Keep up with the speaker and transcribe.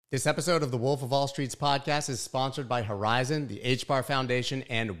This episode of the Wolf of All Streets podcast is sponsored by Horizon, the H-Bar Foundation,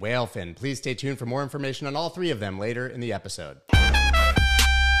 and Whalefin. Please stay tuned for more information on all three of them later in the episode.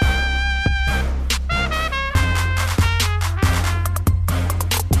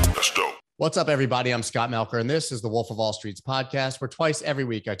 What's up, everybody? I'm Scott Melker, and this is the Wolf of All Streets podcast, where twice every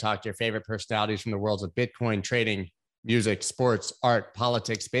week I talk to your favorite personalities from the worlds of Bitcoin, trading, music, sports, art,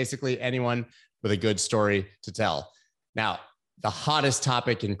 politics, basically anyone with a good story to tell. Now, the hottest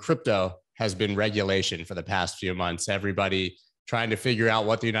topic in crypto has been regulation for the past few months. Everybody trying to figure out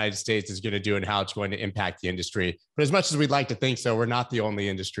what the United States is going to do and how it's going to impact the industry. But as much as we'd like to think so, we're not the only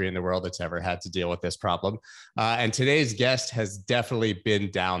industry in the world that's ever had to deal with this problem. And today's guest has definitely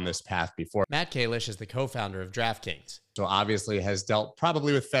been down this path before. Matt Kalish is the co-founder of DraftKings. So obviously has dealt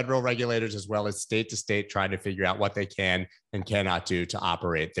probably with federal regulators as well as state to state, trying to figure out what they can and cannot do to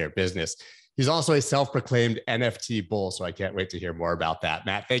operate their business. He's also a self-proclaimed NFT bull, so I can't wait to hear more about that.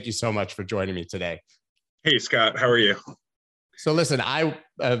 Matt, thank you so much for joining me today. Hey, Scott, how are you? So listen, I'm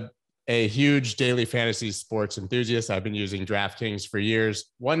a huge daily fantasy sports enthusiast. I've been using DraftKings for years.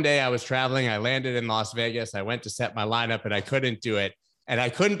 One day I was traveling, I landed in Las Vegas. I went to set my lineup and I couldn't do it. And I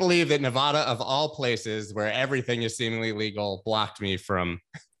couldn't believe that Nevada, of all places where everything is seemingly legal, blocked me from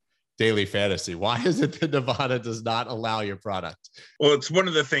daily fantasy. Why is it that Nevada does not allow your product? Well, it's one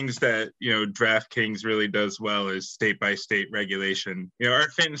of the things that, DraftKings really does well is state by state regulation. Our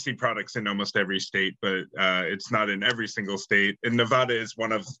fantasy products in almost every state, but it's not in every single state. And Nevada is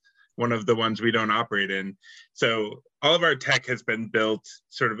one of the ones we don't operate in. So all of our tech has been built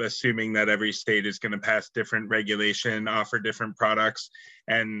sort of assuming that every state is going to pass different regulation, offer different products.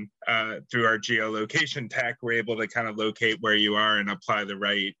 And through our geolocation tech, we're able to kind of locate where you are and apply the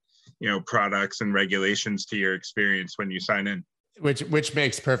right products and regulations to your experience when you sign in. Which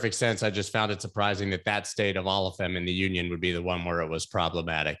makes perfect sense. I just found it surprising that state of all of them in the union would be the one where it was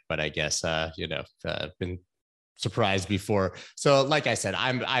problematic. But I guess, I've been surprised before. So like I said,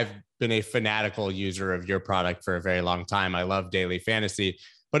 I've been a fanatical user of your product for a very long time. I love daily fantasy,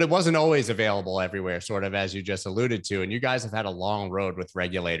 but it wasn't always available everywhere, sort of as you just alluded to. And you guys have had a long road with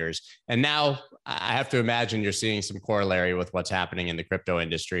regulators. And now I have to imagine you're seeing some corollary with what's happening in the crypto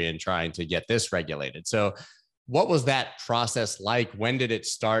industry and trying to get this regulated. So what was that process like? When did it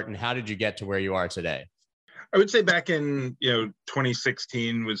start? And how did you get to where you are today? I would say back in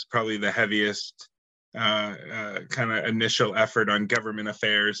 2016 was probably the heaviest kind of initial effort on government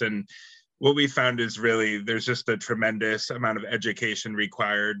affairs. And what we found is really there's just a tremendous amount of education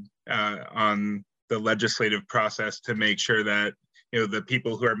required on the legislative process to make sure that the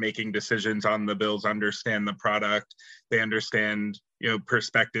people who are making decisions on the bills understand the product. They understand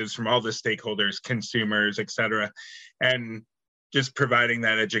perspectives from all the stakeholders, consumers, et cetera. And just providing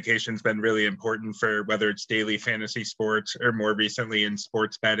that education has been really important for whether it's daily fantasy sports or more recently in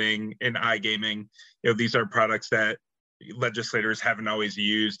sports betting, in iGaming. These are products that legislators haven't always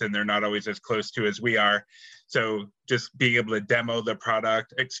used and they're not always as close to as we are. So just being able to demo the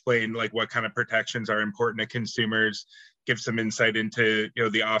product, explain like what kind of protections are important to consumers, give some insight into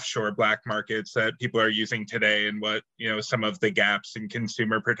the offshore black markets that people are using today and what some of the gaps in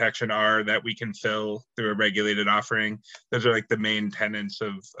consumer protection are that we can fill through a regulated offering. Those are like the main tenets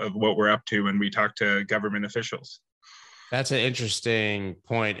of what we're up to when we talk to government officials. That's an interesting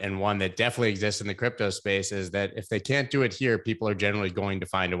point, and one that definitely exists in the crypto space, is that if they can't do it here, people are generally going to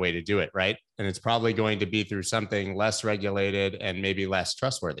find a way to do it, right? And it's probably going to be through something less regulated and maybe less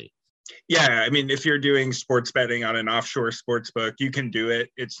trustworthy. Yeah, I mean, if you're doing sports betting on an offshore sports book, you can do it.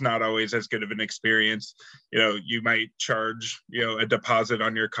 It's not always as good of an experience. You might charge, a deposit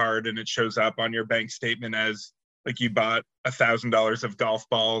on your card and it shows up on your bank statement as like you bought $1,000 of golf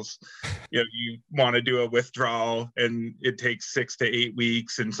balls. You want to do a withdrawal and it takes 6 to 8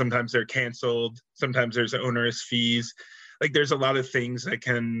 weeks, and sometimes they're canceled. Sometimes there's onerous fees. Like there's a lot of things that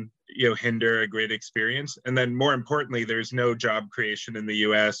can hinder a great experience. And then more importantly, there's no job creation in the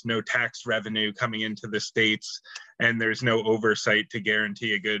US, no tax revenue coming into the States, and there's no oversight to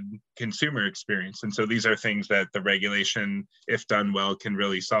guarantee a good consumer experience. And so these are things that the regulation, if done well, can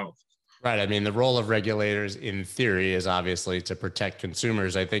really solve. Right. I mean, the role of regulators in theory is obviously to protect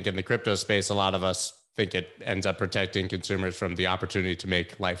consumers. I think in the crypto space, a lot of us think it ends up protecting consumers from the opportunity to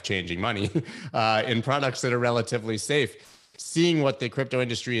make life-changing money in products that are relatively safe. Seeing what the crypto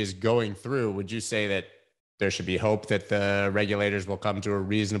industry is going through, would you say that there should be hope that the regulators will come to a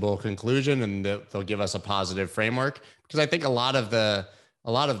reasonable conclusion and they'll give us a positive framework? Because I think a lot of the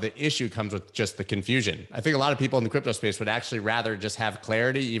issue comes with just the confusion. I think a lot of people in the crypto space would actually rather just have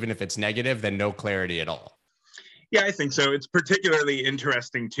clarity, even if it's negative, than no clarity at all. Yeah, I think so. It's particularly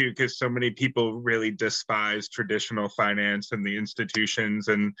interesting too, because so many people really despise traditional finance and the institutions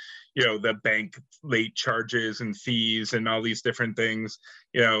and, the bank late charges and fees and all these different things,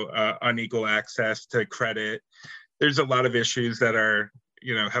 unequal access to credit. There's a lot of issues that are,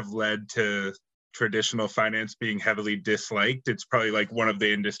 have led to traditional finance being heavily disliked. It's probably like one of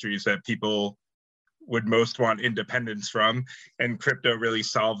the industries that people would most want independence from, and crypto really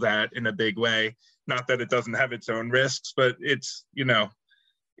solved that in a big way. Not that it doesn't have its own risks, but it's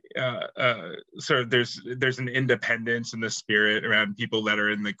sort of there's an independence in the spirit around people that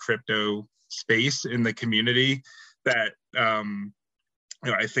are in the crypto space in the community that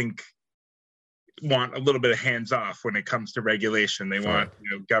I think want a little bit of hands off when it comes to regulation. They want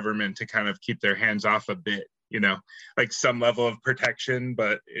government to kind of keep their hands off a bit, like some level of protection,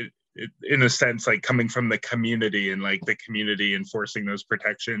 but it, in a sense, like coming from the community, and like the community enforcing those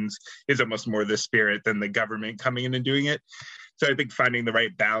protections is almost more the spirit than the government coming in and doing it. So I think finding the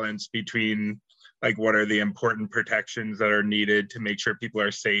right balance between like what are the important protections that are needed to make sure people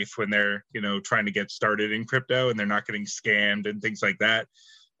are safe when they're trying to get started in crypto and they're not getting scammed and things like that.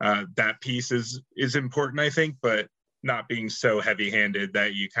 That piece is important, I think, but not being so heavy-handed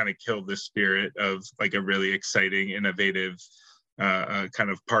that you kind of kill the spirit of like a really exciting, innovative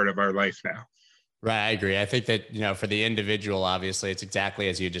kind of part of our life now. Right. I agree. I think that, for the individual, obviously it's exactly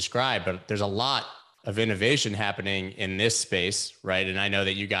as you described, but there's a lot of innovation happening in this space. Right. And I know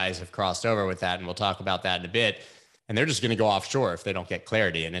that you guys have crossed over with that, and we'll talk about that in a bit. And they're just going to go offshore if they don't get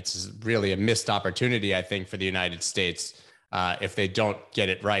clarity. And it's really a missed opportunity, I think, for the United States if they don't get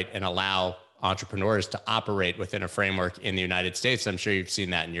it right and allow entrepreneurs to operate within a framework in the United States. I'm sure you've seen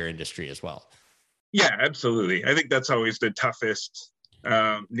that in your industry as well. Yeah, absolutely. I think that's always the toughest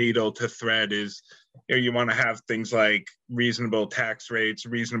needle to thread is, you want to have things like reasonable tax rates,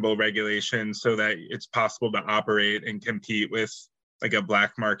 reasonable regulations so that it's possible to operate and compete with like a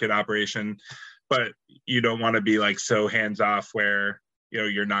black market operation. But you don't want to be like so hands off where,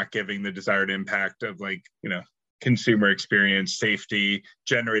 you're not giving the desired impact of like, consumer experience, safety,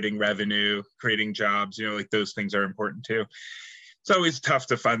 generating revenue, creating jobs, like those things are important too. It's always tough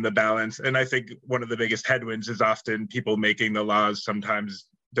to find the balance. And I think one of the biggest headwinds is often people making the laws sometimes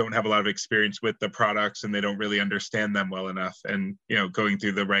don't have a lot of experience with the products and they don't really understand them well enough. And, going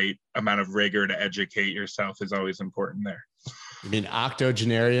through the right amount of rigor to educate yourself is always important there. You mean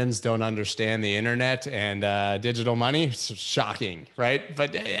octogenarians don't understand the internet and digital money? It's shocking, right?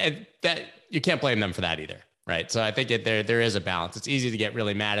 But that you can't blame them for that either, right? So I think there is a balance. It's easy to get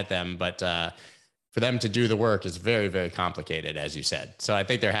really mad at them, but for them to do the work is very, very complicated, as you said. So I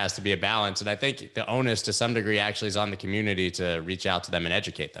think there has to be a balance. And I think the onus to some degree actually is on the community to reach out to them and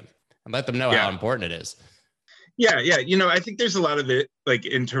educate them and let them know how important it is. Yeah. I think there's a lot of like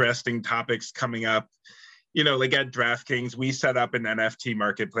interesting topics coming up. Like at DraftKings, we set up an NFT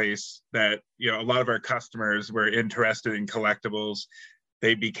marketplace that, a lot of our customers were interested in collectibles.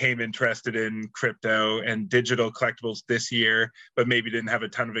 They became interested in crypto and digital collectibles this year, but maybe didn't have a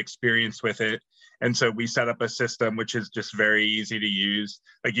ton of experience with it. And so we set up a system which is just very easy to use.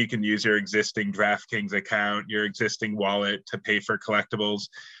 Like you can use your existing DraftKings account, your existing wallet to pay for collectibles.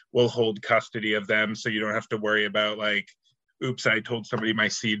 We'll hold custody of them. So you don't have to worry about like, oops, I told somebody my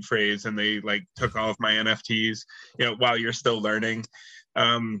seed phrase and they like took all of my NFTs, while you're still learning.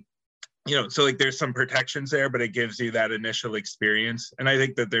 So like there's some protections there, but it gives you that initial experience. And I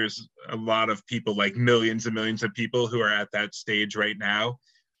think that there's a lot of people, like millions and millions of people who are at that stage right now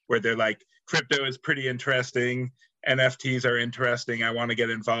where they're like, crypto is pretty interesting. NFTs are interesting. I want to get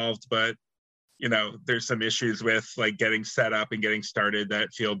involved, but there's some issues with like getting set up and getting started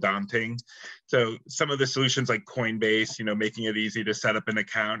that feel daunting. So some of the solutions like Coinbase, making it easy to set up an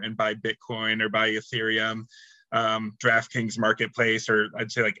account and buy Bitcoin or buy Ethereum, DraftKings marketplace, or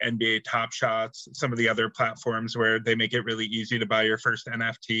I'd say like NBA Top Shots, some of the other platforms where they make it really easy to buy your first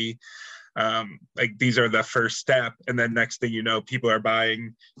NFT. Like these are the first step, and then next thing you know, people are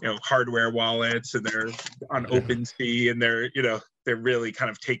buying hardware wallets and they're on OpenSea and they're really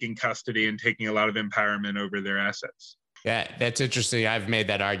kind of taking custody and taking a lot of empowerment over their assets. Yeah, that's interesting. I've made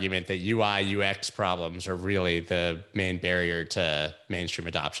that argument that UI UX problems are really the main barrier to mainstream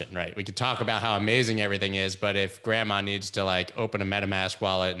adoption, right? We could talk about how amazing everything is, but if grandma needs to like open a MetaMask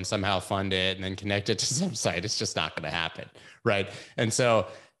wallet and somehow fund it and then connect it to some site, it's just not going to happen, right? And so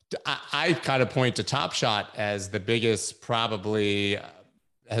I kind of point to Top Shot as the biggest, probably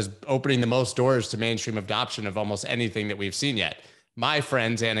has opening the most doors to mainstream adoption of almost anything that we've seen yet. My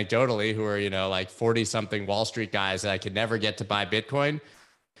friends, anecdotally, who are, like 40 something Wall Street guys that I could never get to buy Bitcoin,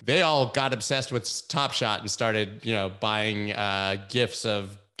 they all got obsessed with Top Shot and started, buying gifts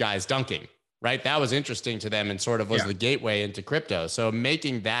of guys dunking, right? That was interesting to them and sort of was the gateway into crypto. So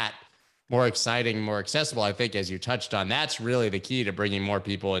making that more exciting, more accessible, I think, as you touched on, that's really the key to bringing more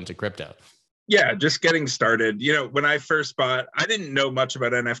people into crypto. Yeah, just getting started. When I first bought, I didn't know much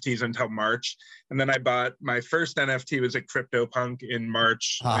about NFTs until March. And then I bought my first NFT was a CryptoPunk in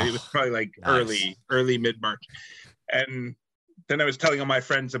March. It was probably like nice. early mid-March. And then I was telling all my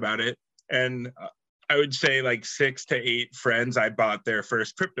friends about it. And I would say like 6 to 8 friends, I bought their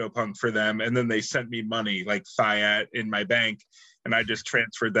first CryptoPunk for them. And then they sent me money like fiat in my bank. And I just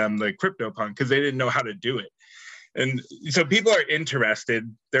transferred them the CryptoPunk because they didn't know how to do it. And so people are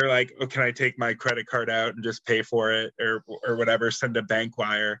interested. They're like, oh, can I take my credit card out and just pay for it or whatever, send a bank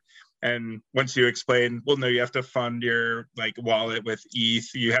wire. And once you explain, well, no, you have to fund your like wallet with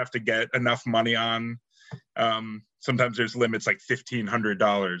ETH. You have to get enough money on. Sometimes there's limits like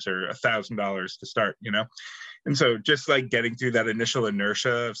 $1,500 or $1,000 to start, And so just like getting through that initial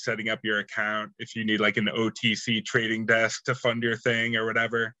inertia of setting up your account, if you need like an OTC trading desk to fund your thing or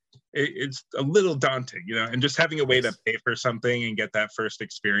whatever, it's a little daunting, and just having a way to pay for something and get that first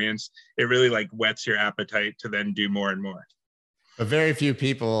experience, it really like whets your appetite to then do more and more. But very few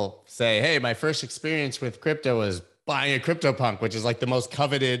people say, hey, my first experience with crypto was buying a CryptoPunk, which is like the most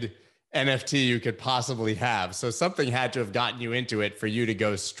coveted NFT you could possibly have. So something had to have gotten you into it for you to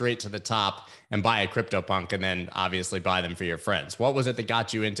go straight to the top and buy a CryptoPunk and then obviously buy them for your friends. What was it that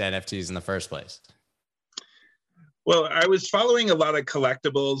got you into NFTs in the first place? Well, I was following a lot of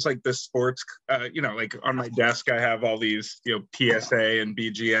collectibles, like the sports, like on my desk, I have all these, PSA and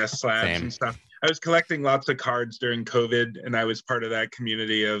BGS slabs and stuff. I was collecting lots of cards during COVID, and I was part of that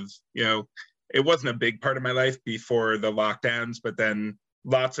community of, it wasn't a big part of my life before the lockdowns, but then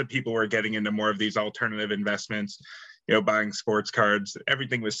lots of people were getting into more of these alternative investments, buying sports cards.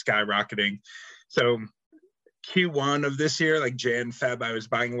 Everything was skyrocketing. So Q1 of this year, like Jan, Feb, I was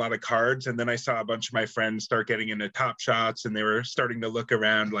buying a lot of cards, and then I saw a bunch of my friends start getting into Top Shots, and they were starting to look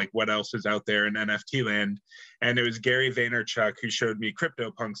around like what else is out there in NFT land. And it was Gary Vaynerchuk who showed me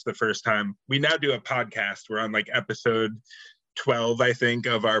CryptoPunks the first time. We now do a podcast. We're on like episode 12, I think,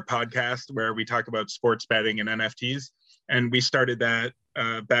 of our podcast where we talk about sports betting and NFTs. And we started that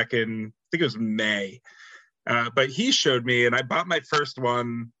back in, I think it was May. But he showed me, and I bought my first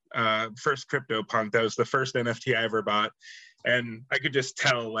one, first CryptoPunk. That was the first NFT I ever bought. And I could just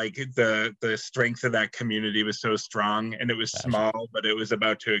tell like the strength of that community was so strong, and it was small, but it was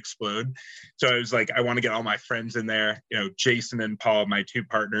about to explode. So I was like, I want to get all my friends in there. Jason and Paul, my 2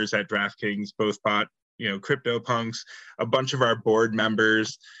 partners at DraftKings, both bought, CryptoPunks. A bunch of our board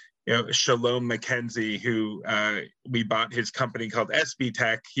members, Shalom McKenzie, who we bought his company called SB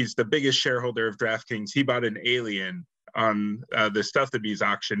Tech. He's the biggest shareholder of DraftKings. He bought an alien on the Sotheby's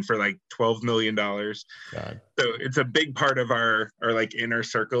auction for like $12 million. God. So it's a big part of our like inner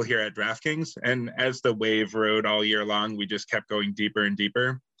circle here at DraftKings. And as the wave rode all year long, we just kept going deeper and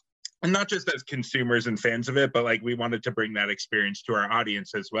deeper. And not just as consumers and fans of it, but like we wanted to bring that experience to our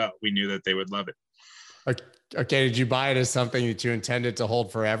audience as well. We knew that they would love it. Okay, did you buy it as something that you intended to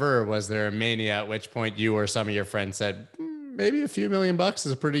hold forever, or was there a mania at which point you or some of your friends said, maybe a few $1,000,000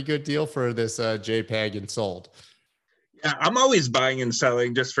 is a pretty good deal for this JPEG and sold? Yeah, I'm always buying and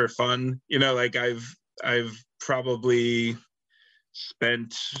selling just for fun. Like I've probably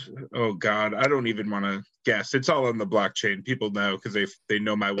spent, oh God, I don't even want to guess. It's all on the blockchain. People know because they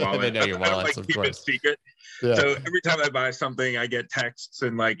know my wallet. They know your wallets, of course. It secret. Yeah. So every time I buy something, I get texts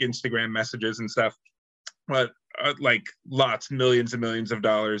and like Instagram messages and stuff. But like millions and millions of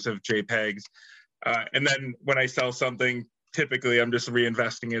dollars of JPEGs. And then when I sell something, typically I'm just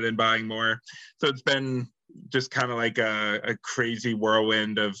reinvesting it and buying more. So it's been just kind of like a crazy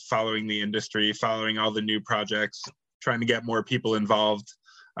whirlwind of following the industry, following all the new projects, trying to get more people involved.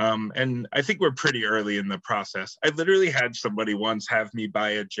 And I think we're pretty early in the process. I literally had somebody once have me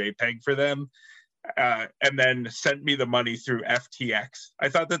buy a JPEG for them, and then sent me the money through FTX. I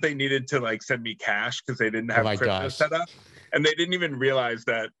thought that they needed to like send me cash because they didn't have crypto set up. And they didn't even realize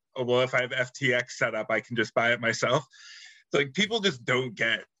that, oh, well, if I have FTX set up, I can just buy it myself. So like people just don't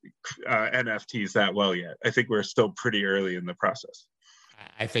get NFTs that well yet. I think we're still pretty early in the process.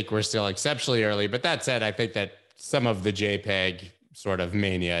 I think we're still exceptionally early. But that said, I think that some of the JPEG sort of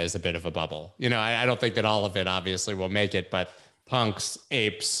mania is a bit of a bubble. I don't think that all of it obviously will make it, but punks,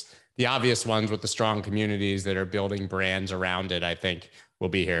 apes, the obvious ones with the strong communities that are building brands around it, I think will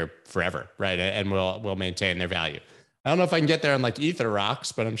be here forever, right? And will maintain their value. I don't know if I can get there on like Ether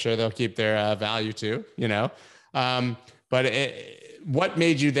rocks, but I'm sure they'll keep their value too, But what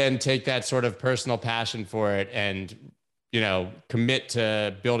made you then take that sort of personal passion for it and, commit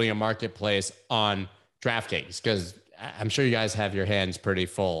to building a marketplace on DraftKings? Because I'm sure you guys have your hands pretty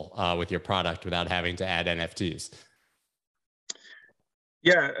full with your product without having to add NFTs.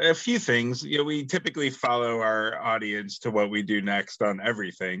 Yeah, a few things. We typically follow our audience to what we do next on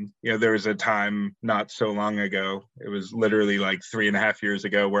everything. There was a time not so long ago, it was literally like 3.5 years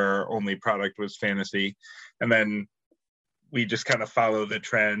ago, where our only product was fantasy. And then we just kind of follow the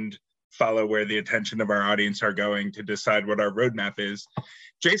trend, follow where the attention of our audience are going to decide what our roadmap is.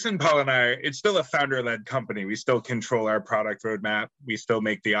 Jason, Paul, and I, it's still a founder-led company. We still control our product roadmap. We still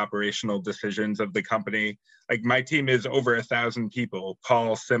make the operational decisions of the company. Like, my team is over 1,000 people.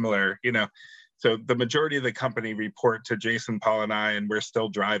 Paul, similar, So the majority of the company report to Jason, Paul, and I, and we're still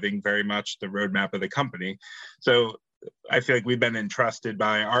driving very much the roadmap of the company. So I feel like we've been entrusted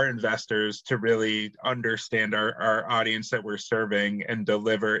by our investors to really understand our audience that we're serving and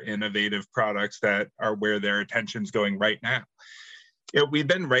deliver innovative products that are where their attention's going right now. We've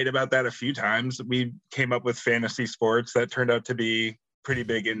been right about that a few times. We came up with fantasy sports that turned out to be pretty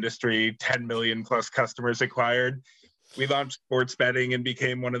big industry, 10 million plus customers acquired. We launched sports betting and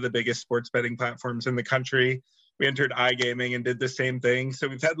became one of the biggest sports betting platforms in the country. We entered iGaming and did the same thing. So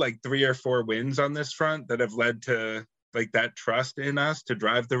we've had like 3 or 4 wins on this front that have led to like that trust in us to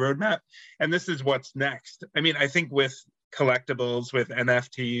drive the roadmap. And this is what's next. I mean, I think with collectibles, with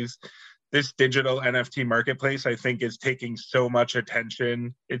NFTs, this digital NFT marketplace, I think, is taking so much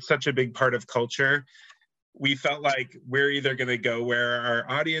attention. It's such a big part of culture. We felt like we're either going to go where our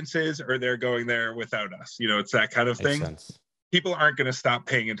audience is or they're going there without us. It's that kind of Makes thing. sense. People aren't going to stop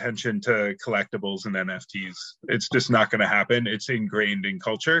paying attention to collectibles and NFTs. It's just not going to happen. It's ingrained in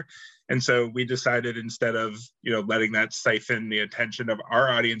culture. And so we decided, instead of, letting that siphon the attention of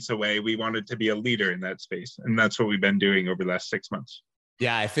our audience away, we wanted to be a leader in that space. And that's what we've been doing over the last 6 months.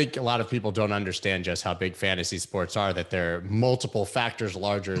 Yeah, I think a lot of people don't understand just how big fantasy sports are, that they're multiple factors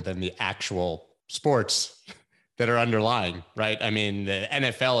larger than the actual sports that are underlying, right? I mean, the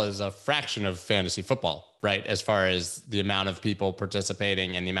NFL is a fraction of fantasy football, right? As far as the amount of people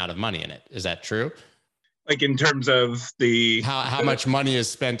participating and the amount of money in it. Is that true? Like, in terms of how much money is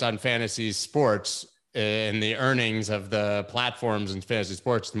spent on fantasy sports and the earnings of the platforms in fantasy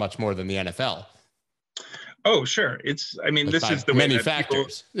sports, much more than the NFL. Oh, sure. This is the way many that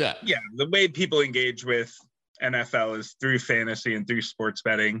factors. Yeah, the way people engage with NFL is through fantasy and through sports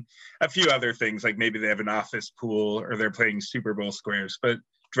betting. A few other things, like maybe they have an office pool or they're playing Super Bowl squares. But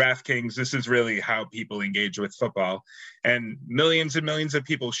DraftKings, this is really how people engage with football. And millions of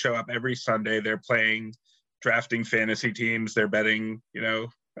people show up every Sunday. They're playing, drafting fantasy teams. They're betting,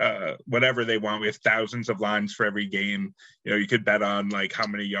 whatever they want. We have thousands of lines for every game. You could bet on like how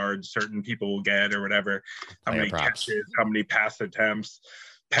many yards certain people will get or whatever, how many catches, how many pass attempts,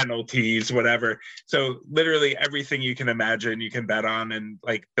 penalties, whatever. So literally everything you can imagine, you can bet on, and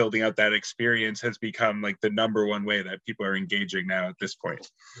like building out that experience has become like the number one way that people are engaging now at this point.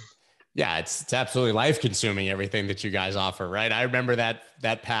 Yeah, it's absolutely life consuming, everything that you guys offer, right? I remember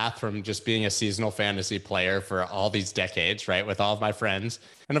that path from just being a seasonal fantasy player for all these decades, right? With all of my friends.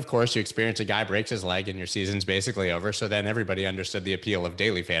 And of course, you experience a guy breaks his leg and your season's basically over. So then everybody understood the appeal of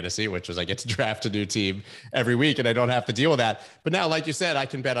daily fantasy, which was I get to draft a new team every week and I don't have to deal with that. But now, like you said, I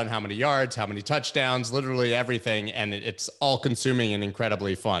can bet on how many yards, how many touchdowns, literally everything. And it's all consuming and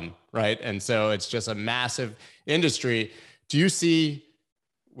incredibly fun, right? And so it's just a massive industry. Do you see,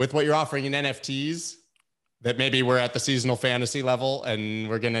 with what you're offering in NFTs, that maybe we're at the seasonal fantasy level and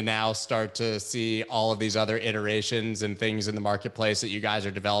we're going to now start to see all of these other iterations and things in the marketplace that you guys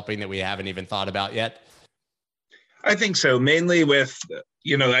are developing that we haven't even thought about yet? I think so. Mainly with,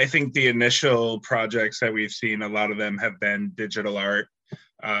 I think the initial projects that we've seen, a lot of them have been digital art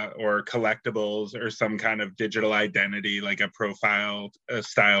or collectibles or some kind of digital identity, like a profile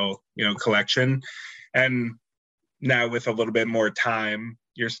style, collection. And now with a little bit more time,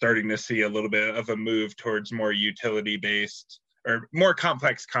 you're starting to see a little bit of a move towards more utility-based or more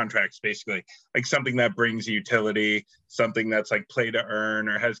complex contracts, basically, like something that brings utility, something that's like play to earn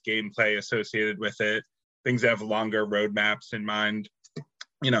or has gameplay associated with it, things that have longer roadmaps in mind,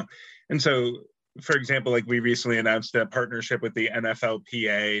 And so, for example, like we recently announced a partnership with the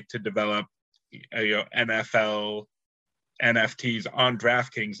NFLPA to develop, NFL NFTs on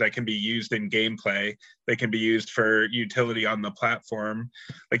DraftKings that can be used in gameplay. They can be used for utility on the platform.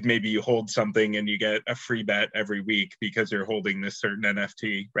 Like maybe you hold something and you get a free bet every week because you're holding this certain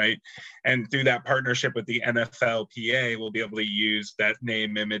NFT, right? And through that partnership with the NFLPA, we'll be able to use that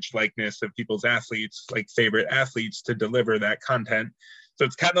name, image, likeness of people's athletes, like favorite athletes, to deliver that content. So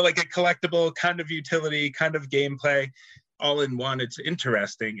it's kind of like a collectible, kind of utility, kind of gameplay, all in one. It's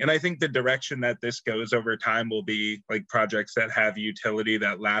interesting. And I think the direction that this goes over time will be like projects that have utility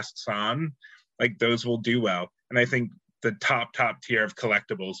that lasts on, like those will do well. And I think the top tier of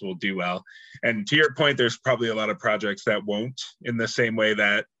collectibles will do well. And to your point, there's probably a lot of projects that won't, in the same way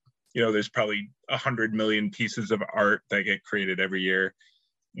that, there's probably 100 million pieces of art that get created every year.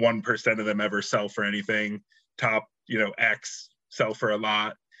 1% of them ever sell for anything. Top, X sell for a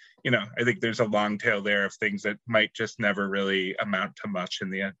lot. I think there's a long tail there of things that might just never really amount to much in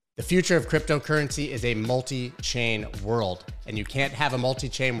the end. The future of cryptocurrency is a multi-chain world, and you can't have a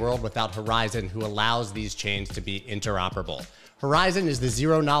multi-chain world without Horizon, who allows these chains to be interoperable. Horizon is the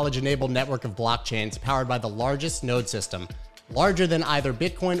zero-knowledge-enabled network of blockchains powered by the largest node system, larger than either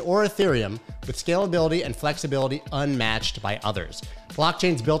Bitcoin or Ethereum, with scalability and flexibility unmatched by others.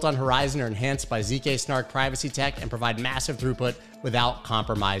 Blockchains built on Horizon are enhanced by ZK Snark privacy tech and provide massive throughput without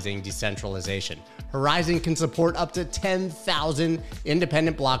compromising decentralization. Horizon can support up to 10,000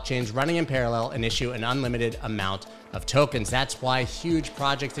 independent blockchains running in parallel and issue an unlimited amount of tokens. That's why huge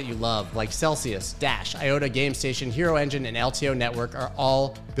projects that you love, like Celsius, Dash, IOTA, GameStation, Hero Engine, and LTO Network, are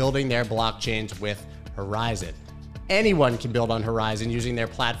all building their blockchains with Horizon. Anyone can build on Horizon using their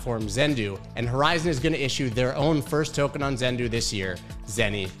platform Zendu, and Horizon is going to issue their own first token on Zendu this year,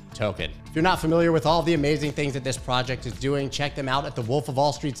 Zenny Token. If you're not familiar with all the amazing things that this project is doing, check them out at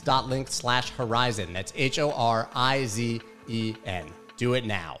thewolfofallstreets.link/Horizon. That's HORIZEN. Do it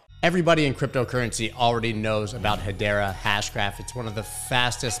now. Everybody in cryptocurrency already knows about Hedera Hashgraph. It's one of the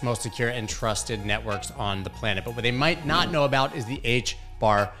fastest, most secure, and trusted networks on the planet. But what they might not know about is the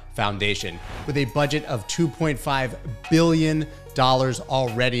HBAR Foundation. With a budget of $2.5 billion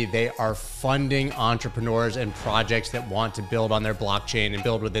already, they are funding entrepreneurs and projects that want to build on their blockchain and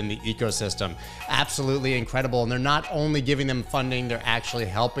build within the ecosystem. Absolutely incredible. And they're not only giving them funding, they're actually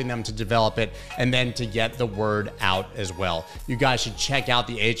helping them to develop it and then to get the word out as well. You guys should check out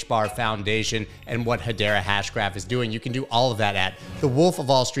the HBAR Foundation and what Hedera Hashgraph is doing. You can do all of that at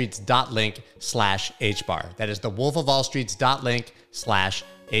thewolfofallstreets.link/HBAR. That is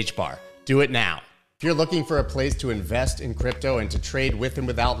thewolfofallstreets.link/HBAR. Do it now. If you're looking for a place to invest in crypto and to trade with and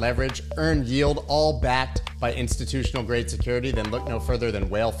without leverage, earn yield, all backed by institutional grade security, then look no further than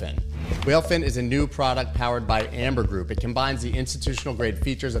Whalefin. Whalefin is a new product powered by Amber Group. It combines the institutional grade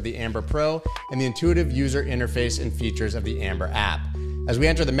features of the Amber Pro and the intuitive user interface and features of the Amber app. As we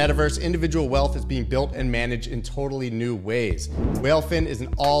enter the metaverse, individual wealth is being built and managed in totally new ways. Whalefin is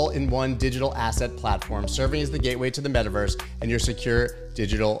an all-in-one digital asset platform serving as the gateway to the metaverse and your secure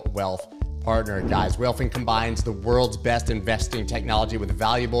digital wealth partner. Guys, Whalefin combines the world's best investing technology with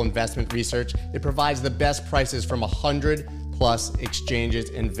valuable investment research. It provides the best prices from 100+ exchanges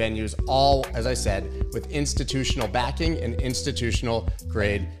and venues, all, as I said, with institutional backing and institutional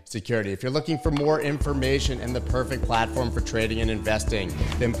grade security. If you're looking for more information and the perfect platform for trading and investing,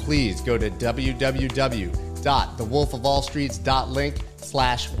 then please go to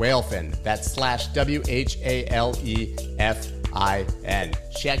www.thewolfofallstreets.link/Whalefin. That's /WHALEFIN.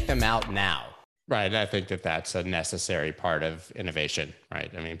 Check them out now. Right. I think that that's a necessary part of innovation,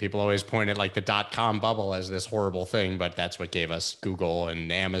 right? I mean, people always point at like the .com bubble as this horrible thing, but that's what gave us Google and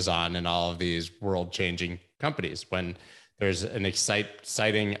Amazon and all of these world-changing companies. When there's an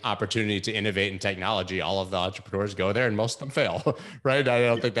exciting opportunity to innovate in technology, all of the entrepreneurs go there and most of them fail, right? I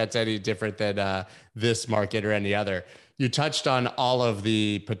don't think that's any different than this market or any other. You touched on all of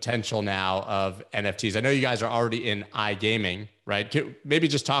the potential now of NFTs. I know you guys are already in iGaming, right? Maybe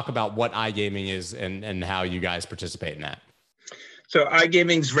just talk about what iGaming is and how you guys participate in that. So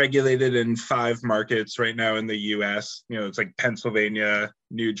iGaming's regulated in 5 markets right now in the US. It's like Pennsylvania,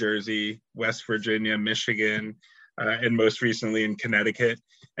 New Jersey, West Virginia, Michigan, and most recently in Connecticut.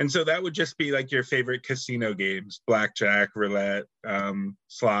 And so that would just be like your favorite casino games, blackjack, roulette,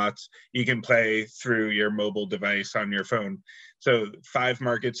 slots. You can play through your mobile device on your phone. So 5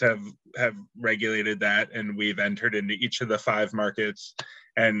 markets have regulated that, and we've entered into each of the 5 markets.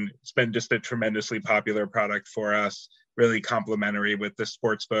 And it's been just a tremendously popular product for us, really complementary with the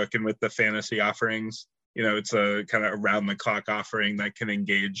sportsbook and with the fantasy offerings. It's a kind of around the clock offering that can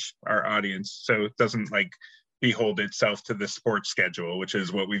engage our audience. So it doesn't like behold itself to the sports schedule, which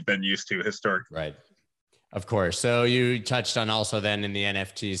is what we've been used to historically. Right. Of course. So you touched on also then in the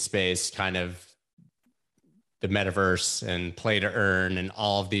NFT space, kind of the metaverse and play to earn and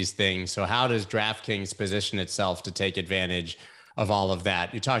all of these things. So how does DraftKings position itself to take advantage of all of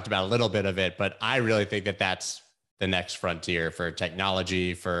that? You talked about a little bit of it, but I really think that that's the next frontier for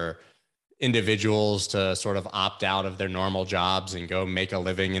technology, for individuals to sort of opt out of their normal jobs and go make a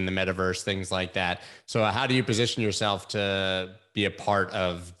living in the metaverse, things like that. So how do you position yourself to be a part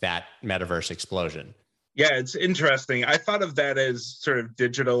of that metaverse explosion? Yeah, it's interesting. I thought of that as sort of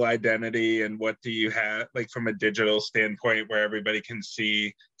digital identity and what do you have, like from a digital standpoint, where everybody can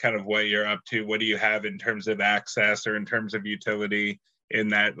see kind of what you're up to. What do you have in terms of access or in terms of utility in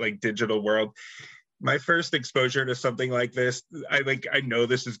that like digital world? My first exposure to something like this, I know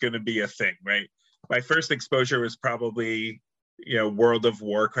this is going to be a thing, right? My first exposure was probably, World of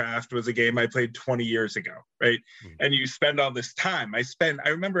Warcraft was a game I played 20 years ago, right? And you spend all this time. I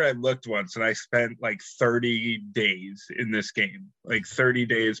remember I looked once and I spent like 30 days in this game, like 30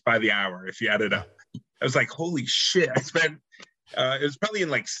 days by the hour if you add it up. I was like, holy shit. I spent it was probably in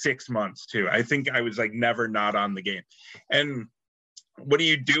like 6 months too. I think I was like never not on the game. And what are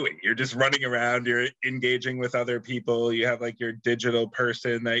you doing? You're just running around, you're engaging with other people, you have like your digital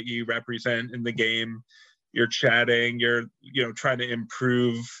person that you represent in the game, you're chatting, you're trying to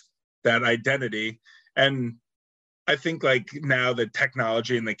improve that identity. And I think like now the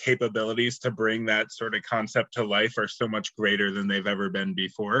technology and the capabilities to bring that sort of concept to life are so much greater than they've ever been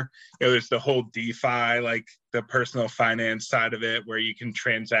before. There's the whole DeFi, like the personal finance side of it, where you can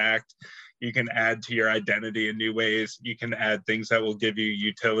transact, you can add to your identity in new ways, you can add things that will give you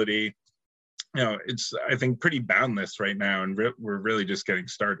utility. It's, I think, pretty boundless right now, and we're really just getting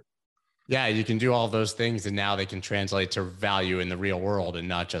started. Yeah, you can do all those things, and now they can translate to value in the real world and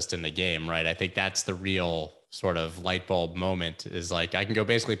not just in the game, right? I think that's the real sort of light bulb moment, is like I can go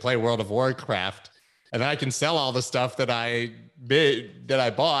basically play World of Warcraft, and then I can sell all the stuff that I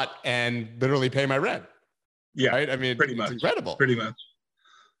bought and literally pay my rent. Yeah, right? I mean, pretty it's much. incredible. Pretty much.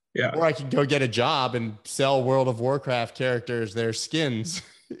 Yeah. Or I can go get a job and sell World of Warcraft characters their skins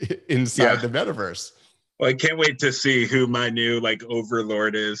inside the metaverse. Well, I can't wait to see who my new like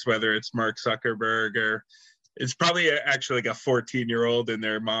overlord is, whether it's Mark Zuckerberg or it's probably actually like a 14-year-old in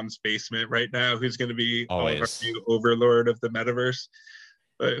their mom's basement right now who's going to be all of our new overlord of the metaverse.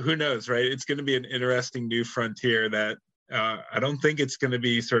 But who knows, right? It's going to be an interesting new frontier that I don't think it's going to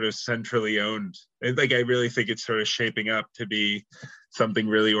be sort of centrally owned. Like, I really think it's sort of shaping up to be something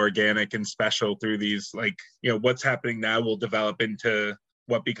really organic and special through these, like, what's happening now will develop into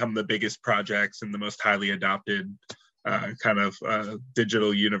what become the biggest projects and the most highly adopted kind of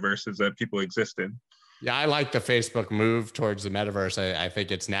digital universes that people exist in. Yeah, I like the Facebook move towards the metaverse. I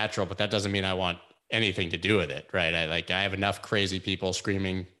think it's natural, but that doesn't mean I want anything to do with it, right? I have enough crazy people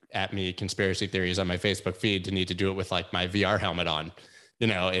screaming at me conspiracy theories on my Facebook feed to need to do it with like my VR helmet on,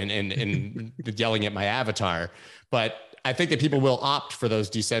 and yelling at my avatar. But I think that people will opt for those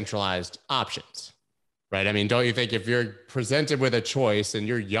decentralized options, right? I mean, don't you think if you're presented with a choice and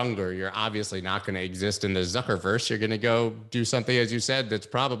you're younger, you're obviously not going to exist in the Zuckerverse. You're going to go do something, as you said, that's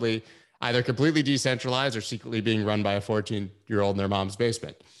probably either completely decentralized or secretly being run by a 14-year-old in their mom's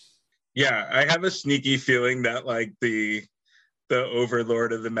basement. Yeah, I have a sneaky feeling that like the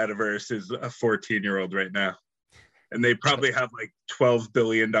overlord of the metaverse is a 14-year-old right now. And they probably have like $12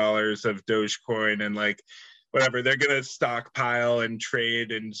 billion of Dogecoin and like whatever. They're going to stockpile and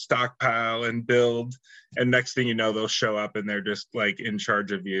trade and stockpile and build. And next thing you know, they'll show up and they're just like in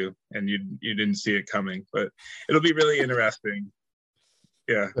charge of you and you didn't see it coming. But it'll be really interesting.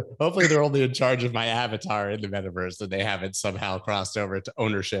 Yeah. Hopefully they're only in charge of my avatar in the metaverse and they haven't somehow crossed over to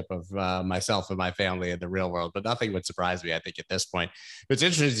ownership of myself and my family in the real world. But nothing would surprise me, I think, at this point. But it's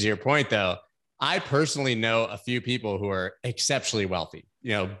interesting to your point, though. I personally know a few people who are exceptionally wealthy,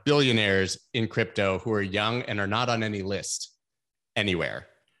 billionaires in crypto who are young and are not on any list anywhere,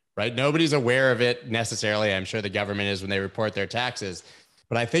 right? Nobody's aware of it necessarily. I'm sure the government is when they report their taxes.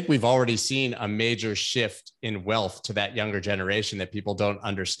 But I think we've already seen a major shift in wealth to that younger generation that people don't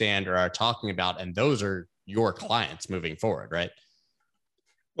understand or are talking about. And those are your clients moving forward, right?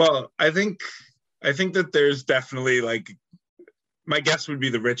 Well, I think that there's definitely like, my guess would be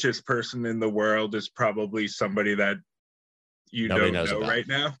the richest person in the world is probably somebody that nobody don't know about right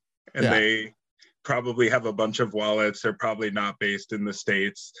now. And they probably have a bunch of wallets. They're probably not based in the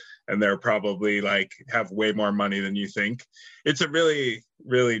States and they're probably like have way more money than you think. It's a really,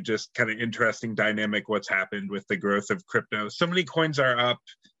 really just kind of interesting dynamic what's happened with the growth of crypto. So many coins are up,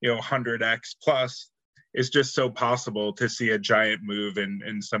 100x plus. It's just so possible to see a giant move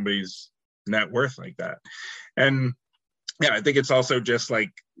in somebody's net worth like that. And yeah, I think it's also just like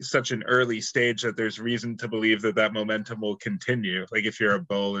such an early stage that there's reason to believe that momentum will continue. Like if you're a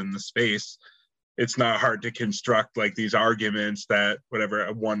bull in the space, it's not hard to construct like these arguments that whatever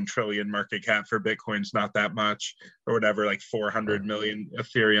a 1 trillion market cap for Bitcoin's not that much, or whatever, like 400 million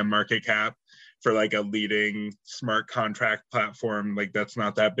Ethereum market cap for like a leading smart contract platform. Like that's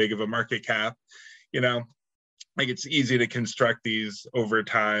not that big of a market cap, like it's easy to construct these over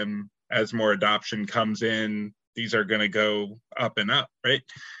time as more adoption comes in. These are going to go up and up, right?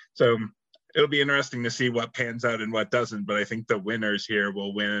 So it'll be interesting to see what pans out and what doesn't, but I think the winners here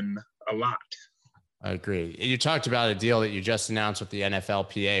will win a lot. I agree. You talked about a deal that you just announced with the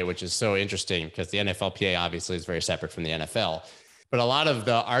NFLPA, which is so interesting because the NFLPA obviously is very separate from the NFL. But a lot of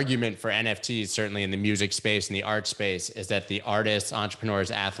the argument for NFTs, certainly in the music space and the art space, is that the artists,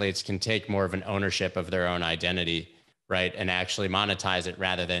 entrepreneurs, athletes can take more of an ownership of their own identity, right? And actually monetize it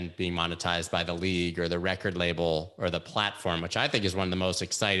rather than being monetized by the league or the record label or the platform, which I think is one of the most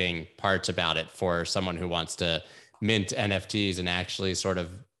exciting parts about it for someone who wants to mint NFTs and actually sort of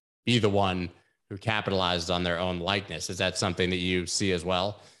be the one who capitalizes on their own likeness. Is that something that you see as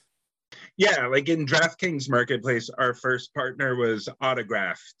well? Yeah, like in DraftKings marketplace, our first partner was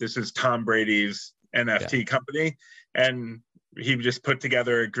Autograph. This is Tom Brady's NFT company. And he just put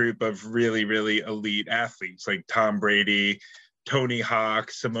together a group of really, really elite athletes like Tom Brady, Tony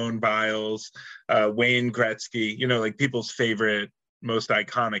Hawk, Simone Biles, Wayne Gretzky, like people's favorite, most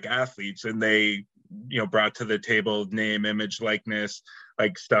iconic athletes. And they, brought to the table name, image, likeness,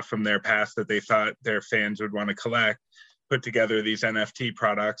 like stuff from their past that they thought their fans would want to collect, put together these NFT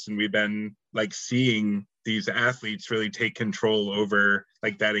products. And we've been like seeing these athletes really take control over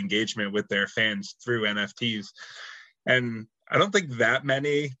like that engagement with their fans through NFTs. And I don't think that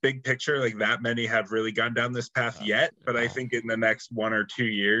many, big picture, like that many have really gone down this path yet. But I think in the next 1 or 2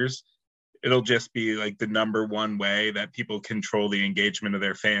 years, it'll just be like the number one way that people control the engagement of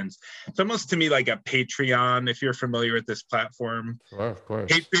their fans. It's almost to me like a Patreon, if you're familiar with this platform. Sure, of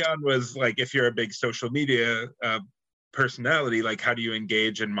course. Patreon was like, if you're a big social media personality, like how do you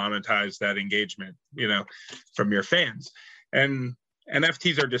engage and monetize that engagement, from your fans? And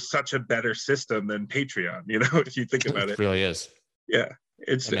NFTs are just such a better system than Patreon, if you think about it. It really is. Yeah.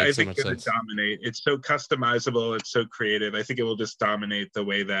 I think it's going to dominate. It's so customizable. It's so creative. I think it will just dominate the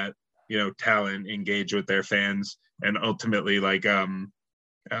way that, talent engage with their fans and ultimately like kind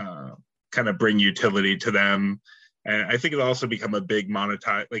of bring utility to them. And I think it'll also become a big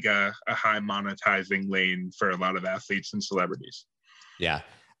monetize, like a high monetizing lane for a lot of athletes and celebrities. Yeah.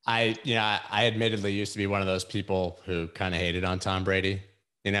 I admittedly used to be one of those people who kind of hated on Tom Brady.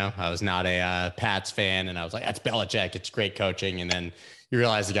 I was not a Pats fan, and I was like, that's Belichick. It's great coaching. And then you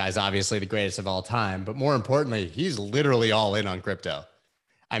realize the guy's obviously the greatest of all time, but more importantly, he's literally all in on crypto.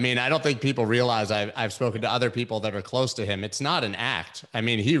 I mean, I don't think people realize I've spoken to other people that are close to him. It's not an act. I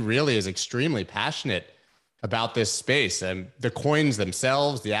mean, he really is extremely passionate about this space and the coins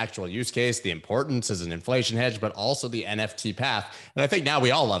themselves, the actual use case, the importance as an inflation hedge, but also the NFT path. And I think now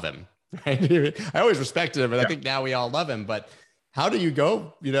we all love him. Right? I always respected him, and I think now we all love him. But how do you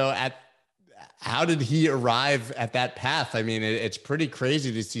go, how did he arrive at that path? I mean, it's pretty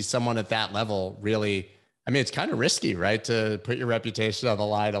crazy to see someone at that level really. I mean, it's kind of risky, right? To put your reputation on the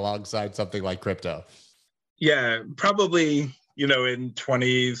line alongside something like crypto. Yeah, probably, in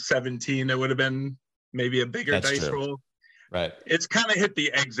 2017, it would have been maybe a bigger dice roll. Right. It's kind of hit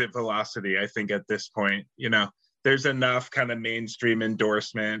the exit velocity, I think, at this point. There's enough kind of mainstream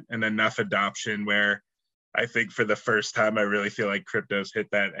endorsement and enough adoption where I think for the first time, I really feel like crypto's hit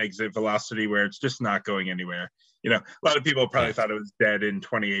that exit velocity where it's just not going anywhere. A lot of people probably thought it was dead in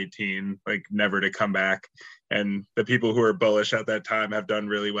 2018, like never to come back. And the people who were bullish at that time have done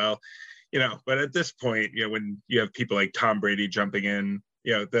really well, but at this point, when you have people like Tom Brady jumping in,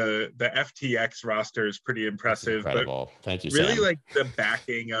 the FTX roster is pretty impressive. That's incredible. But thank you, really Sam. like the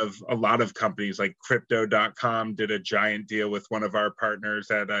backing of a lot of companies like crypto.com did a giant deal with one of our partners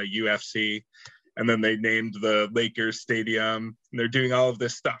at UFC. And then they named the Lakers stadium, and they're doing all of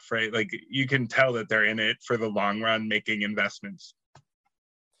this stuff, right? Like you can tell that they're in it for the long run, making investments.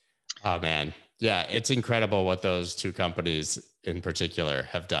 Oh man. Yeah. It's incredible what those two companies in particular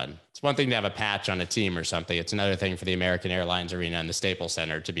have done. It's one thing to have a patch on a team or something. It's another thing for the American Airlines Arena and the Staples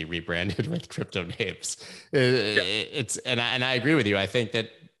Center to be rebranded with crypto names. And I agree with you. I think that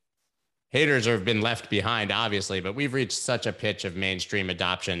haters have been left behind, obviously, but we've reached such a pitch of mainstream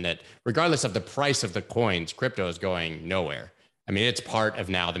adoption that regardless of the price of the coins, crypto is going nowhere. I mean, it's part of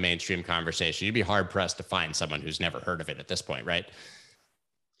now the mainstream conversation. You'd be hard pressed to find someone who's never heard of it at this point, right?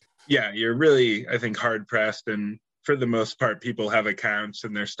 Yeah, you're really, I think, hard pressed. And for the most part, people have accounts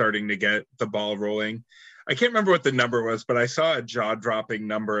and they're starting to get the ball rolling. I can't remember what the number was, but I saw a jaw-dropping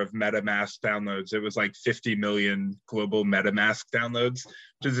number of MetaMask downloads. It was like 50 million global MetaMask downloads,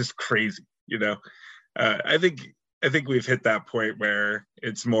 which is just crazy. I think we've hit that point where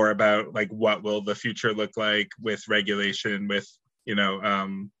it's more about like what will the future look like with regulation, with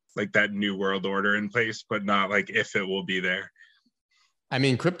like that new world order in place, but not like if it will be there. I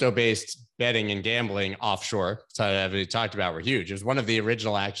mean, crypto-based betting and gambling offshore, so we talked about, were huge. It was one of the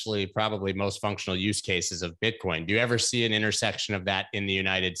original, actually, probably most functional use cases of Bitcoin. Do you ever see an intersection of that in the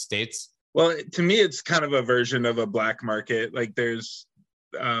United States? Well, to me, it's kind of a version of a black market. Like there's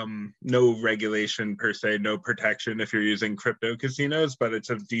no regulation per se, no protection if you're using crypto casinos, but it's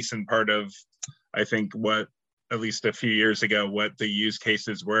a decent part of, I think, what at least a few years ago, what the use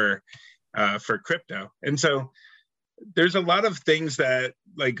cases were for crypto. And so there's a lot of things that,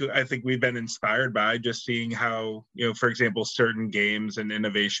 like, I think we've been inspired by just seeing how, you know, for example, certain games and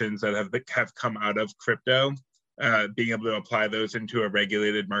innovations that have come out of crypto, being able to apply those into a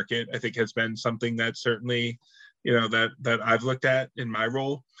regulated market, I think has been something that certainly, you know, that I've looked at in my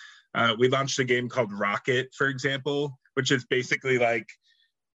role. We launched a game called Rocket, for example, which is basically like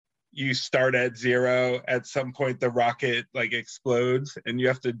you start at zero, at some point the rocket like explodes and you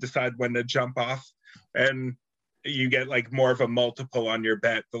have to decide when to jump off, and you get like more of a multiple on your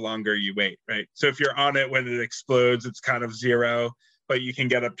bet the longer you wait, right? So if you're on it when it explodes, it's kind of zero, but you can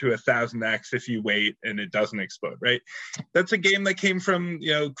get up to 1000x if you wait and it doesn't explode, right? That's a game that came from,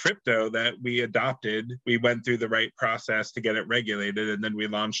 you know, crypto that we adopted. We went through the right process to get it regulated, and then we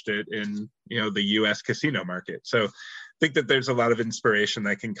launched it in, you know, the US casino market. So I think that there's a lot of inspiration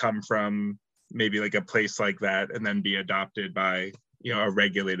that can come from maybe like a place like that and then be adopted by, you know, a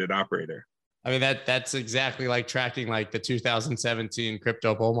regulated operator. I mean, that's exactly like tracking like the 2017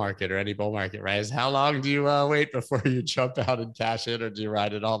 crypto bull market or any bull market, right? Is how long do you wait before you jump out and cash in, or do you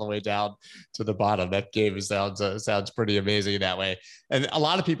ride it all the way down to the bottom? That game sounds pretty amazing that way. And a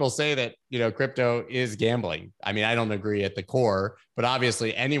lot of people say that, you know, crypto is gambling. I mean, I don't agree at the core, but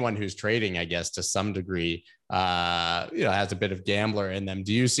obviously anyone who's trading, I guess, to some degree, you know, has a bit of gambler in them.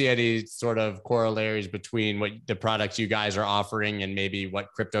 Do you see any sort of corollaries between what the products you guys are offering and maybe what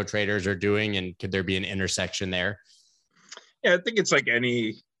crypto traders are doing? And could there be an intersection there? Yeah, I think it's like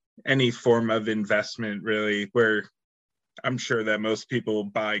any form of investment, really, where I'm sure that most people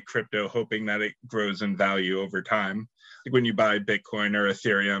buy crypto hoping that it grows in value over time. Like when you buy Bitcoin or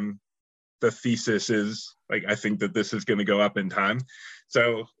Ethereum, the thesis is like, I think that this is going to go up in time.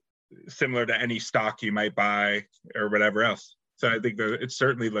 So similar to any stock you might buy or whatever else. So I think that it's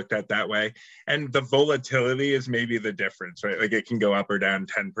certainly looked at that way. And the volatility is maybe the difference, right? Like it can go up or down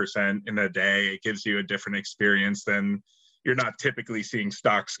 10% in a day. It gives you a different experience than, you're not typically seeing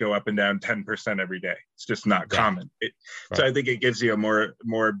stocks go up and down 10% every day. It's just not common. Right. So I think it gives you a more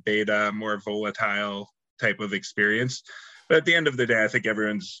beta, more volatile type of experience. But at the end of the day, I think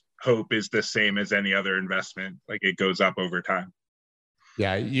everyone's hope is the same as any other investment. Like it goes up over time.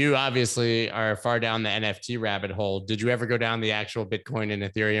 Yeah, you obviously are far down the NFT rabbit hole. Did you ever go down the actual Bitcoin and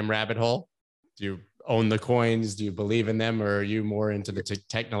Ethereum rabbit hole? Do you own the coins? Do you believe in them? Or are you more into the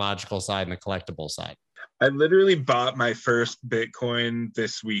technological side and the collectible side? I literally bought my first Bitcoin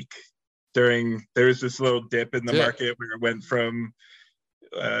this week. There was this little dip in the market where it went from,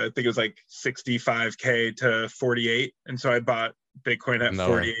 I think it was like 65K to 48. And so I bought Bitcoin at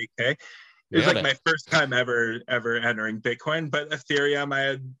 48K. It was like my first time ever entering Bitcoin, but Ethereum, I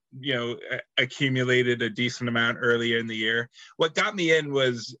had, you know, accumulated a decent amount earlier in the year. What got me in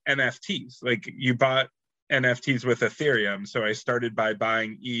was NFTs. Like you bought NFTs with Ethereum. So I started by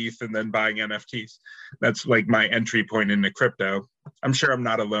buying ETH and then buying NFTs. That's like my entry point into crypto. I'm sure I'm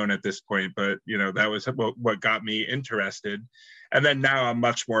not alone at this point, but you know, that was what got me interested. And then now I'm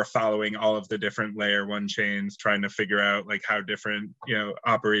much more following all of the different layer one chains, trying to figure out like how different, you know,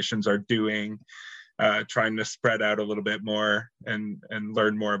 operations are doing, trying to spread out a little bit more and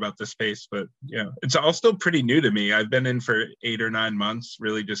learn more about the space. But you know, it's all still pretty new to me. I've been in for 8 or 9 months,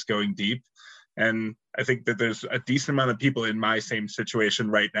 really just going deep. And I think that there's a decent amount of people in my same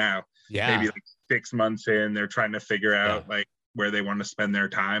situation right now. Yeah. Maybe like 6 months in, they're trying to figure out like where they want to spend their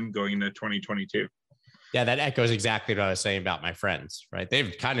time going into 2022. Yeah, that echoes exactly what I was saying about my friends, right?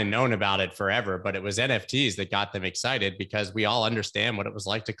 They've kind of known about it forever, but it was NFTs that got them excited because we all understand what it was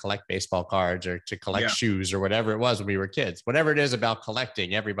like to collect baseball cards or to collect shoes or whatever it was when we were kids. Whatever it is about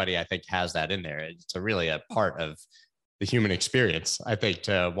collecting, everybody, I think, has that in there. It's really a part of the human experience, I think,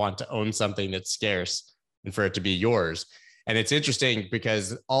 to want to own something that's scarce and for it to be yours. And it's interesting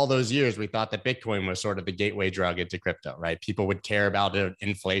because all those years we thought that Bitcoin was sort of the gateway drug into crypto, right? People would care about an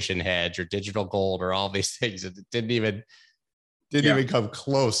inflation hedge or digital gold or all these things. It didn't even come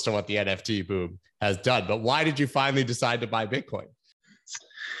close to what the NFT boom has done. But why did you finally decide to buy Bitcoin?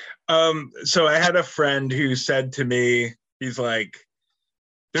 So I had a friend who said to me, he's like,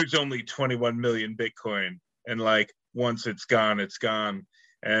 there's only 21 million Bitcoin. And like, once it's gone, it's gone.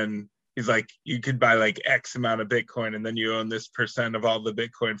 And he's like, you could buy like X amount of Bitcoin and then you own this % of all the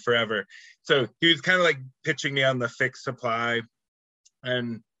Bitcoin forever. So he was kind of like pitching me on the fixed supply.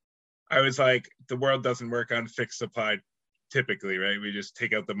 And I was like, the world doesn't work on fixed supply typically, right? We just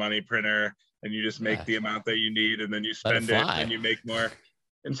take out the money printer and you just make the amount that you need and then you spend it and you make more.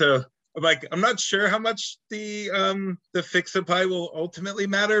 And so Like, I'm not sure how much the fixed supply will ultimately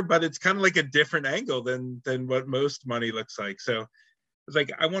matter, but it's kind of like a different angle than what most money looks like. So it's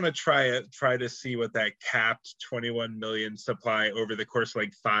like, I want to try to see what that capped 21 million supply over the course of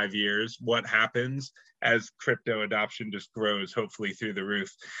like 5 years, what happens as crypto adoption just grows, hopefully through the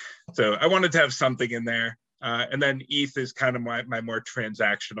roof. So I wanted to have something in there. And then ETH is kind of my more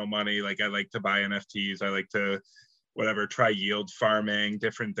transactional money. Like, I like to buy NFTs. I like to try yield farming,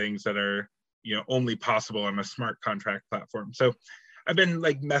 different things that are, only possible on a smart contract platform. So I've been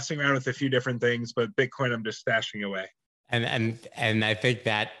like messing around with a few different things, but Bitcoin, I'm just stashing away. And I think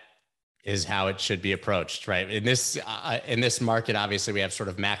that is how it should be approached, right? In this market, obviously, we have sort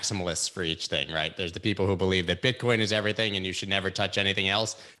of maximalists for each thing, right? There's the people who believe that Bitcoin is everything and you should never touch anything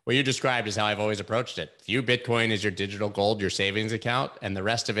else. What you described is how I've always approached it. View Bitcoin as your digital gold, your savings account, and the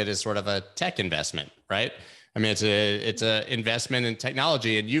rest of it is sort of a tech investment, right? I mean, it's a investment in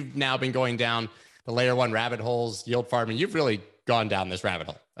technology, and you've now been going down the layer one rabbit holes, yield farming. You've really gone down this rabbit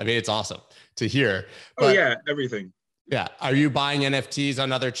hole. I mean, it's awesome to hear. But, yeah, everything. Yeah. Are you buying NFTs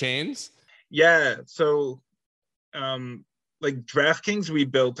on other chains? Yeah. So, like DraftKings, we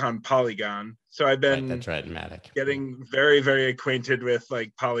built on Polygon. So I've been that's right, Matic. Getting very, very acquainted with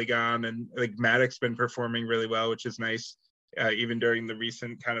like Polygon, and like Matic's been performing really well, which is nice. Even during the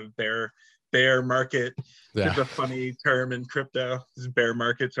recent kind of bear market. It's a funny term in crypto. These bear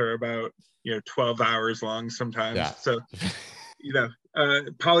markets are about 12 hours long sometimes. Yeah. So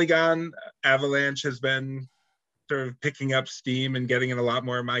Polygon Avalanche has been sort of picking up steam and getting in a lot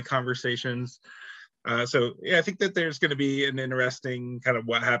more of my conversations. So yeah, I think that there's going to be an interesting kind of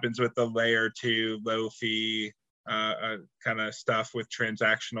what happens with the layer 2 low fee kind of stuff with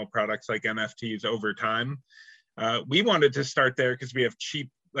transactional products like NFTs over time. We wanted to start there because we have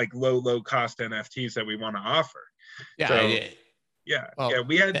cheap, like low cost NFTs that we want to offer. Yeah. So, yeah.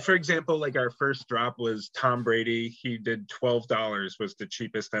 We had, for example, like our first drop was Tom Brady. He did $12 was the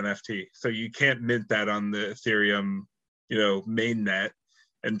cheapest NFT. So you can't mint that on the Ethereum, mainnet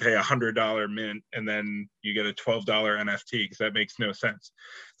and pay $100 mint, and then you get a $12 NFT, because that makes no sense.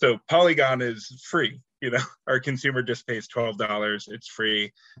 So Polygon is free. Our consumer just pays $12. It's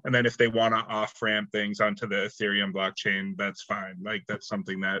free. And then if they want to off-ramp things onto the Ethereum blockchain, that's fine. Like, that's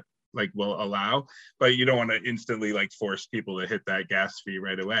something that like will allow, but you don't want to instantly like force people to hit that gas fee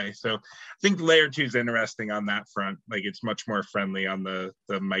right away. So I think layer 2 is interesting on that front. Like, it's much more friendly on the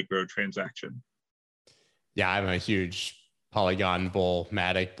micro transaction. Yeah, I'm a huge Polygon bull,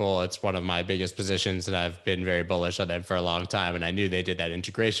 Matic bull. It's one of my biggest positions, and I've been very bullish on them for a long time. And I knew they did that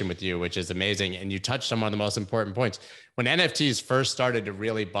integration with you, which is amazing. And you touched on one of the most important points. When NFTs first started to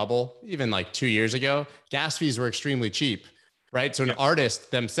really bubble, even like 2 years ago, gas fees were extremely cheap, right? So an artist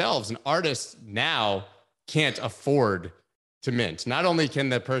now can't afford to mint. Not only can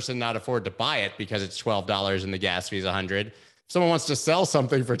the person not afford to buy it because it's $12 and the gas fee is $100. If someone wants to sell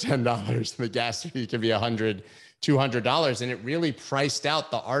something for $10, the gas fee can be $100, $200. And it really priced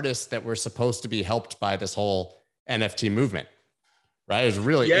out the artists that were supposed to be helped by this whole NFT movement, right? It was a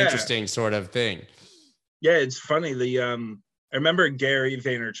really interesting sort of thing. Yeah, it's funny. I remember Gary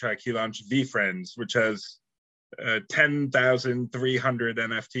Vaynerchuk, he launched VeeFriends, which has 10,300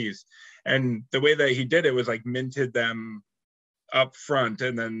 NFTs. And the way that he did it was like minted them up front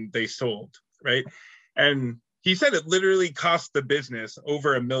and then they sold, right? And he said it literally cost the business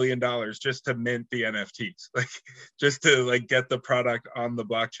over $1 million just to mint the NFTs, like just to like get the product on the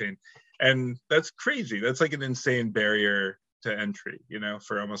blockchain. And that's crazy. That's like an insane barrier to entry,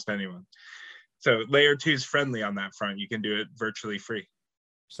 for almost anyone. So layer 2 is friendly on that front. You can do it virtually free.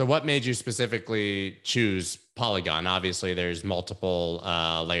 So what made you specifically choose Polygon? Obviously, there's multiple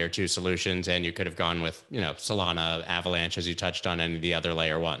layer 2 solutions, and you could have gone with, Solana, Avalanche, as you touched on, any of the other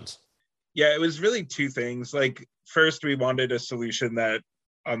layer 1s. Yeah, it was really 2 things. Like, first, we wanted a solution that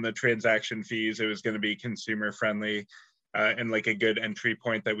on the transaction fees, it was going to be consumer friendly and like a good entry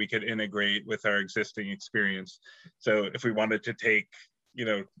point that we could integrate with our existing experience. So if we wanted to take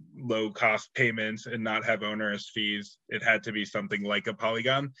low cost payments and not have onerous fees, it had to be something like a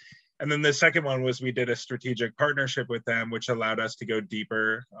Polygon. And then the second one was we did a strategic partnership with them, which allowed us to go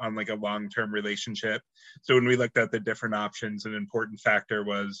deeper on like a long-term relationship. So when we looked at the different options, an important factor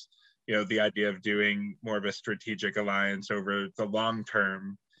was, the idea of doing more of a strategic alliance over the long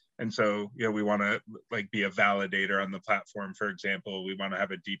term. And so, we want to like be a validator on the platform, for example. We want to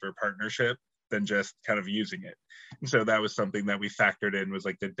have a deeper partnership than just kind of using it. And so that was something that we factored in, was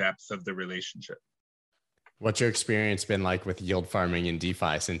like the depth of the relationship. What's your experience been like with yield farming and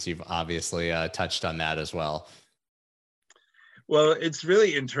DeFi, since you've obviously touched on that as well? Well, it's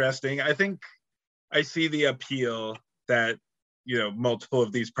really interesting. I think I see the appeal that multiple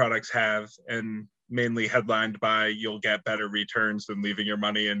of these products have, and mainly headlined by you'll get better returns than leaving your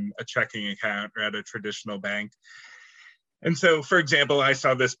money in a checking account or at a traditional bank. And so, for example, I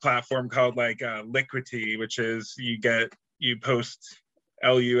saw this platform called Liquidity, which is you post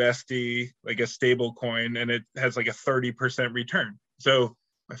LUSD, like a stable coin, and it has like a 30% return. So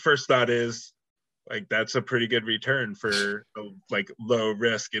my first thought is that's a pretty good return for a low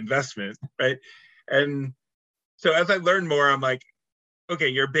risk investment, right? And so as I learned more, I'm like, okay,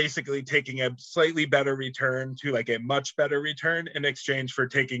 you're basically taking a slightly better return to a much better return in exchange for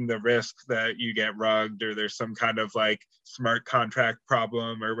taking the risk that you get rugged or there's some kind of smart contract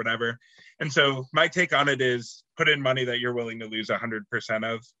problem or whatever. And so my take on it is put in money that you're willing to lose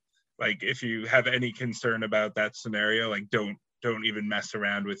 100% of. If you have any concern about that scenario, don't even mess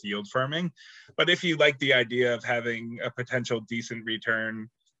around with yield farming. But if you like the idea of having a potential decent return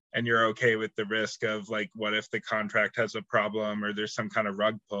and you're okay with the risk of what if the contract has a problem or there's some kind of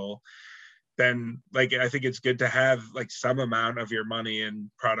rug pull, then I think it's good to have some amount of your money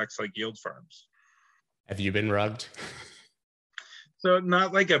in products like yield farms. Have you been rugged? So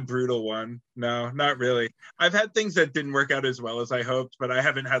not a brutal one. No, not really. I've had things that didn't work out as well as I hoped, but I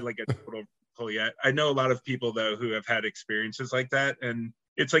haven't had a total pull yet. I know a lot of people though who have had experiences like that, and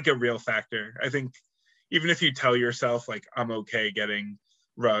it's a real factor. I think even if you tell yourself I'm okay getting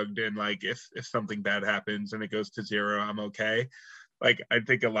rugged and if something bad happens and it goes to zero, I'm okay. I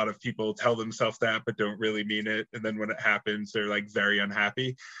think a lot of people tell themselves that but don't really mean it, and then when it happens they're very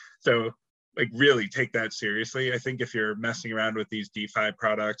unhappy. So really take that seriously. I think if you're messing around with these DeFi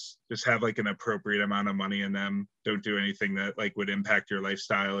products, just have an appropriate amount of money in them. Don't do anything that would impact your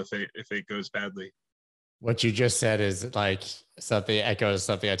lifestyle if it goes badly. What you just said is something echoes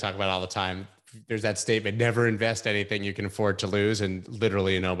something I talk about all the time. There's that statement, never invest anything you can afford to lose. And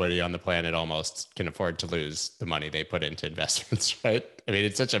literally nobody on the planet almost can afford to lose the money they put into investments, right? I mean,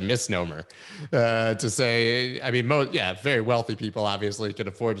 it's such a misnomer to say, very wealthy people obviously can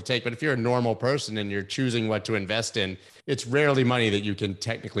afford to take, but if you're a normal person and you're choosing what to invest in, it's rarely money that you can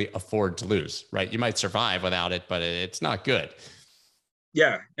technically afford to lose, right? You might survive without it, but it's not good.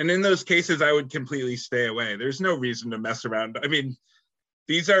 Yeah. And in those cases, I would completely stay away. There's no reason to mess around. I mean,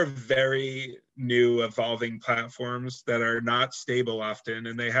 these are very new evolving platforms that are not stable often,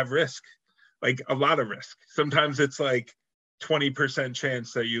 and they have risk, a lot of risk. Sometimes it's 20%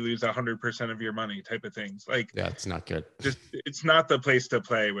 chance that you lose 100% of your money type of things. Yeah, it's not good. It's not the place to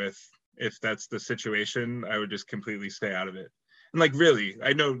play with. If that's the situation, I would just completely stay out of it. And really,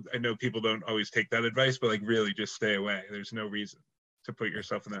 I know people don't always take that advice, but really just stay away. There's no reason to put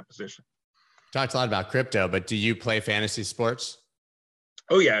yourself in that position. Talked a lot about crypto, but do you play fantasy sports?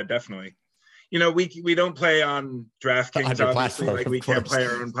 Oh yeah, definitely. We don't play on DraftKings, obviously. We can't play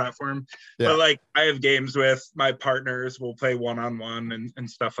our own platform. Yeah. But I have games with my partners. We'll play one-on-one and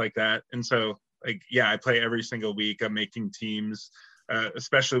stuff like that. And so I play every single week. I'm making teams,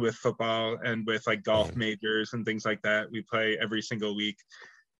 especially with football and with golf majors and things like that. We play every single week.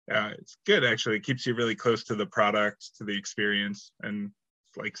 It's good, actually. It keeps you really close to the product, to the experience, and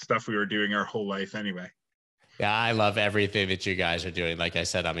stuff we were doing our whole life anyway. Yeah, I love everything that you guys are doing. Like I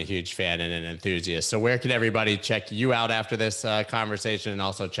said, I'm a huge fan and an enthusiast. So where can everybody check you out after this conversation, and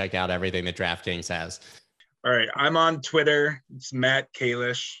also check out everything that DraftKings has? All right. I'm on Twitter. It's Matt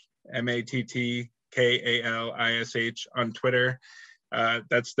Kalish, MattKalish on Twitter.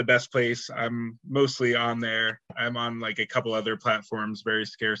 That's the best place. I'm mostly on there. I'm on a couple other platforms very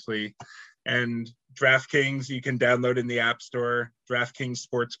scarcely. And DraftKings, you can download in the App Store. DraftKings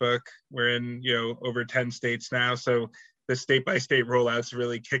Sportsbook. We're in over 10 states now, so the state-by-state rollout's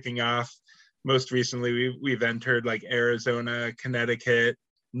really kicking off. Most recently, we've entered Arizona, Connecticut,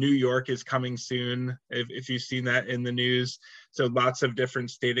 New York is coming soon, if you've seen that in the news. So lots of different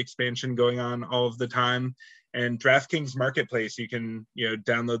state expansion going on all of the time. And DraftKings Marketplace, you can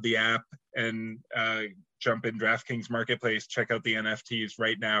download the app and jump in DraftKings Marketplace, check out the NFTs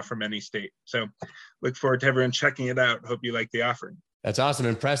right now from any state. So look forward to everyone checking it out. Hope you like the offering. That's awesome.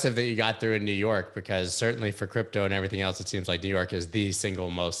 Impressive that you got through in New York, because certainly for crypto and everything else, it seems like New York is the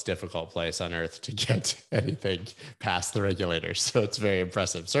single most difficult place on earth to get anything past the regulators. So it's very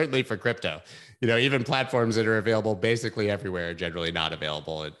impressive. Certainly for crypto, even platforms that are available basically everywhere are generally not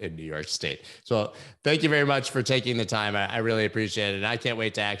available in New York State. So thank you very much for taking the time. I really appreciate it. And I can't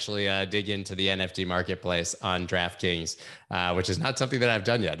wait to actually dig into the NFT marketplace on DraftKings, which is not something that I've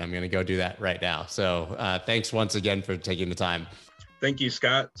done yet. I'm going to go do that right now. So thanks once again for taking the time. Thank you,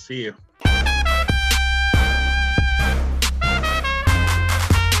 Scott. See you.